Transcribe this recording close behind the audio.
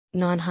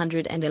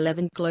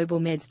911 Global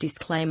Meds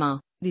Disclaimer.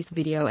 This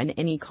video and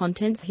any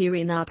contents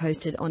herein are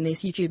posted on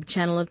this YouTube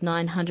channel of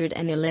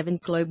 911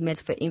 Globe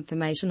Meds for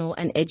informational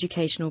and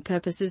educational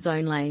purposes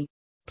only.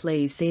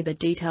 Please see the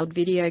detailed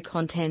video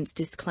contents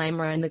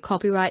disclaimer and the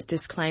copyright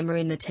disclaimer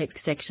in the text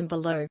section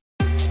below.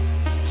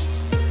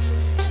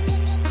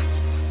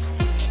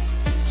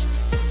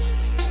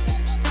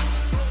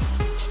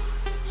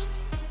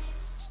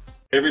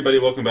 Hey everybody,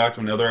 welcome back to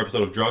another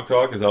episode of Drug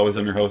Talk. As always,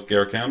 I'm your host,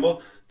 Garrett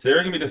Campbell. Today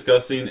we're going to be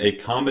discussing a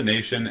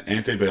combination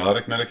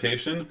antibiotic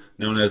medication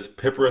known as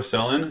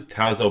Piperacillin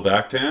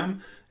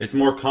Tazobactam. It's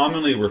more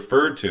commonly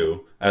referred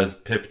to as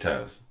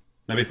Pip-Taz.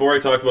 Now before I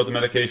talk about the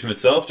medication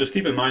itself, just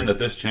keep in mind that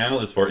this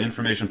channel is for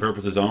information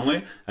purposes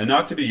only and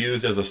not to be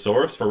used as a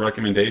source for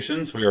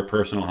recommendations for your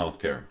personal health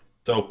care.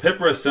 So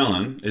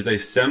Piperacillin is a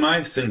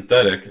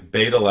semi-synthetic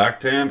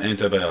beta-lactam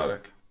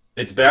antibiotic.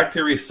 It's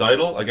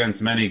bactericidal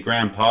against many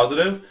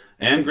gram-positive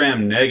and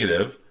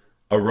gram-negative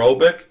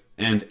aerobic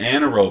and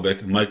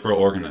anaerobic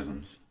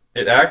microorganisms.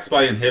 It acts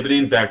by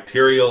inhibiting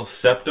bacterial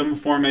septum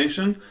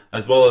formation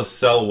as well as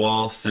cell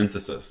wall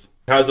synthesis.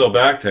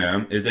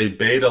 Tazobactam is a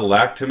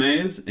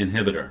beta-lactamase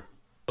inhibitor.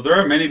 So there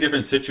are many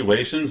different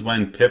situations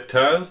when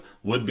Pip-Taz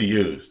would be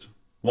used.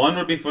 One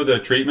would be for the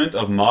treatment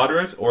of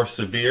moderate or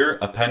severe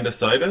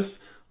appendicitis,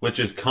 which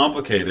is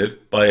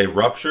complicated by a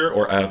rupture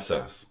or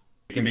abscess.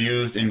 It can be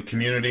used in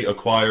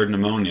community-acquired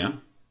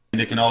pneumonia,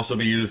 and it can also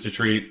be used to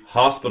treat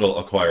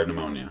hospital-acquired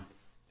pneumonia.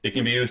 It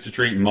can be used to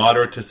treat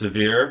moderate to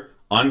severe,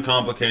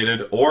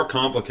 uncomplicated, or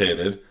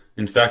complicated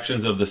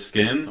infections of the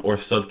skin or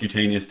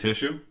subcutaneous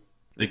tissue.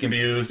 It can be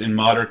used in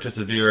moderate to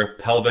severe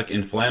pelvic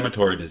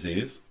inflammatory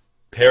disease.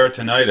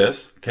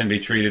 Peritonitis can be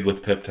treated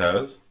with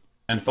Pip-Taz.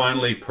 And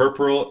finally,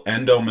 puerperal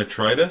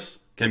endometritis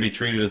can be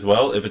treated as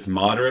well if it's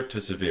moderate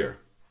to severe.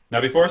 Now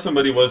before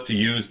somebody was to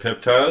use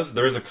Pip-Taz,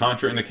 there is a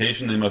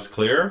contraindication they must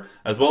clear,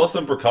 as well as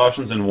some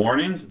precautions and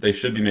warnings they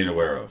should be made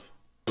aware of.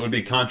 It would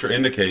be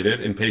contraindicated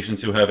in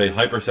patients who have a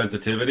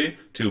hypersensitivity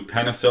to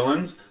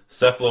penicillins,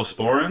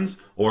 cephalosporins,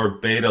 or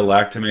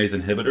beta-lactamase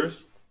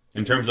inhibitors.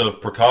 In terms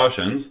of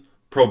precautions,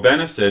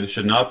 probenecid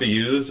should not be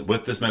used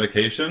with this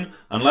medication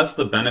unless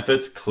the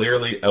benefits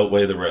clearly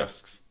outweigh the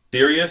risks.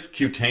 Serious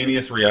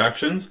cutaneous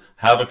reactions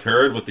have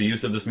occurred with the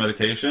use of this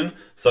medication,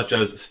 such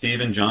as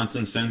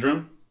Stevens-Johnson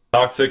syndrome,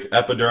 toxic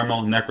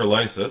epidermal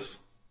necrolysis,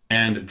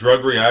 and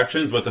drug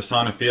reactions with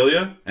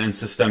eosinophilia and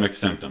systemic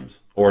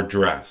symptoms, or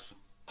DRESS.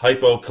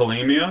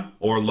 Hypokalemia,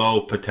 or low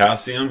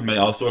potassium, may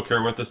also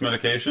occur with this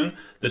medication.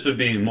 This would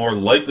be more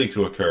likely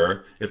to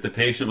occur if the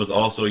patient was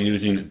also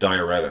using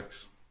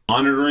diuretics.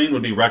 Monitoring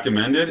would be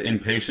recommended in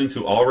patients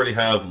who already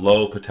have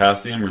low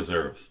potassium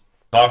reserves.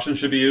 Caution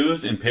should be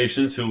used in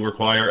patients who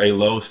require a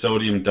low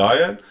sodium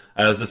diet,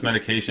 as this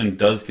medication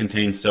does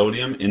contain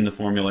sodium in the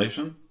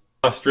formulation.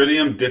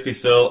 Clostridium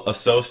difficile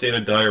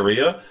associated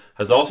diarrhea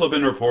has also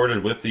been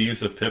reported with the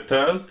use of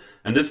Pip-Taz,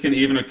 and this can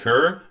even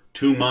occur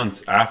 2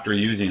 months after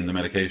using the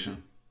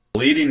medication.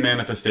 Bleeding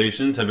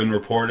manifestations have been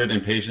reported in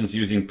patients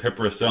using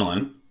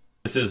Piperacillin.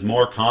 This is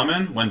more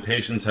common when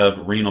patients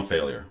have renal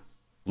failure.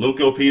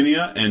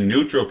 Leukopenia and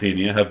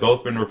neutropenia have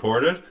both been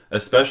reported,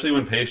 especially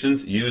when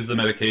patients use the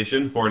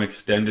medication for an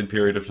extended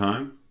period of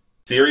time.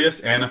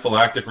 Serious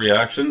anaphylactic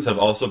reactions have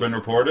also been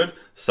reported.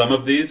 Some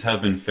of these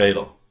have been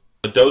fatal.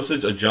 A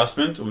dosage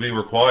adjustment will be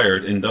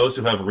required in those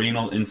who have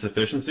renal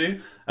insufficiency,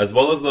 as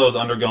well as those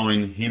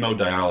undergoing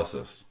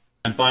hemodialysis.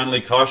 And finally,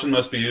 caution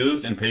must be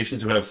used in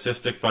patients who have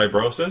cystic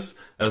fibrosis,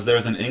 as there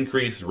is an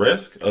increased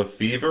risk of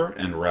fever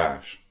and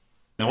rash.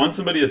 Now, once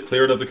somebody is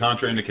cleared of the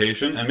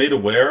contraindication and made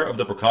aware of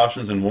the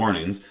precautions and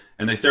warnings,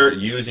 and they start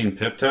using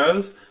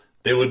Pip-Taz,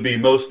 they would be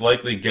most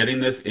likely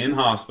getting this in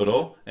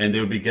hospital, and they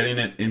would be getting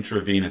it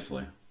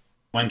intravenously.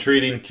 When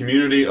treating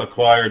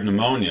community-acquired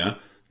pneumonia,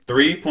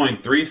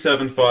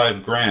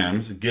 3.375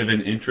 grams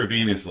given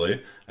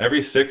intravenously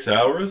every 6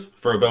 hours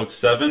for about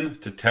 7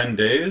 to 10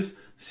 days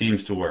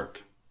seems to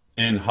work.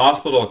 In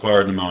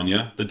hospital-acquired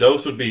pneumonia, the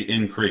dose would be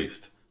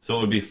increased, so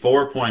it would be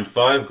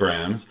 4.5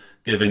 grams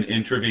given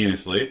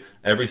intravenously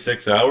every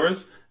 6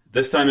 hours.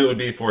 This time it would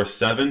be for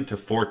 7 to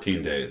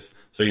 14 days,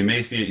 so you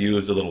may see it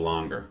used a little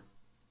longer.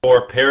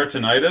 For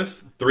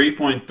peritonitis,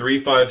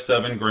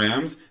 3.357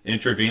 grams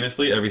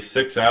intravenously every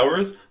 6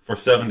 hours for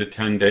 7 to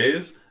 10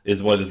 days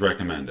is what is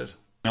recommended.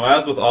 Now,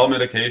 as with all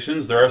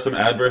medications, there are some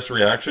adverse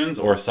reactions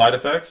or side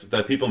effects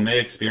that people may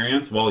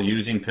experience while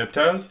using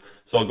Pip-Taz,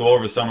 so I'll go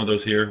over some of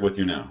those here with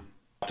you now.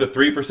 Up to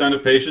 3%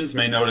 of patients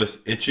may notice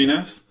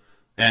itchiness,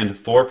 and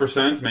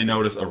 4% may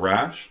notice a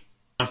rash.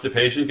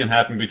 Constipation can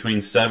happen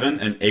between 7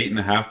 and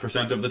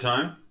 8.5% of the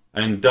time,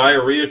 and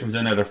diarrhea comes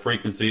in at a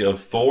frequency of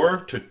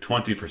 4 to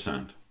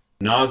 20%.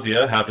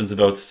 Nausea happens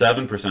about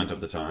 7% of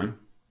the time,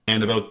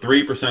 and about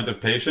 3% of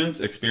patients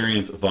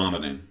experience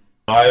vomiting.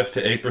 5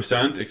 to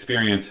 8%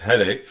 experience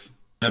headaches,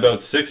 and about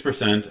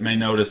 6% may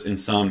notice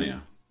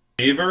insomnia.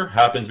 Fever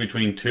happens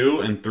between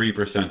 2 and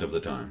 3% of the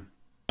time.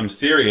 Some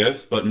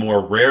serious but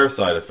more rare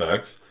side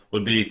effects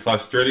would be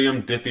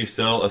Clostridium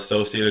difficile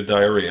associated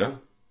diarrhea,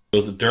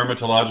 those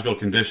dermatological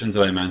conditions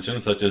that I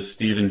mentioned, such as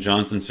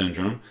Stevens-Johnson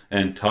syndrome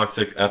and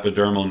toxic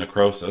epidermal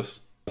necrosis,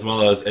 as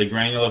well as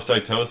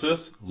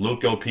agranulocytosis,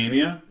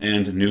 leukopenia,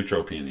 and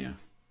neutropenia.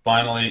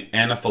 Finally,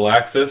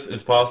 anaphylaxis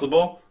is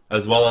possible,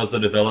 as well as the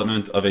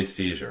development of a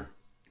seizure.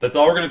 That's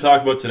all we're going to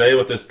talk about today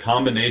with this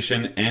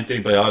combination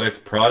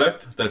antibiotic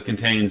product that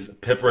contains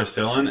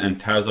piperacillin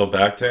and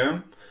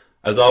tazobactam.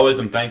 As always,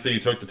 I'm thankful you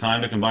took the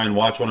time to come by and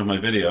watch one of my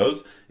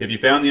videos. If you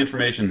found the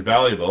information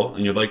valuable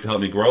and you'd like to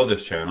help me grow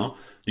this channel,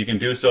 you can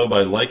do so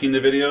by liking the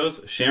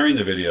videos, sharing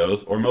the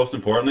videos, or most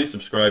importantly,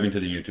 subscribing to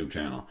the YouTube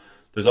channel.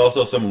 There's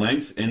also some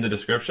links in the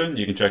description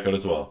you can check out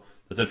as well.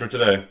 That's it for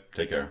today.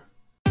 Take care.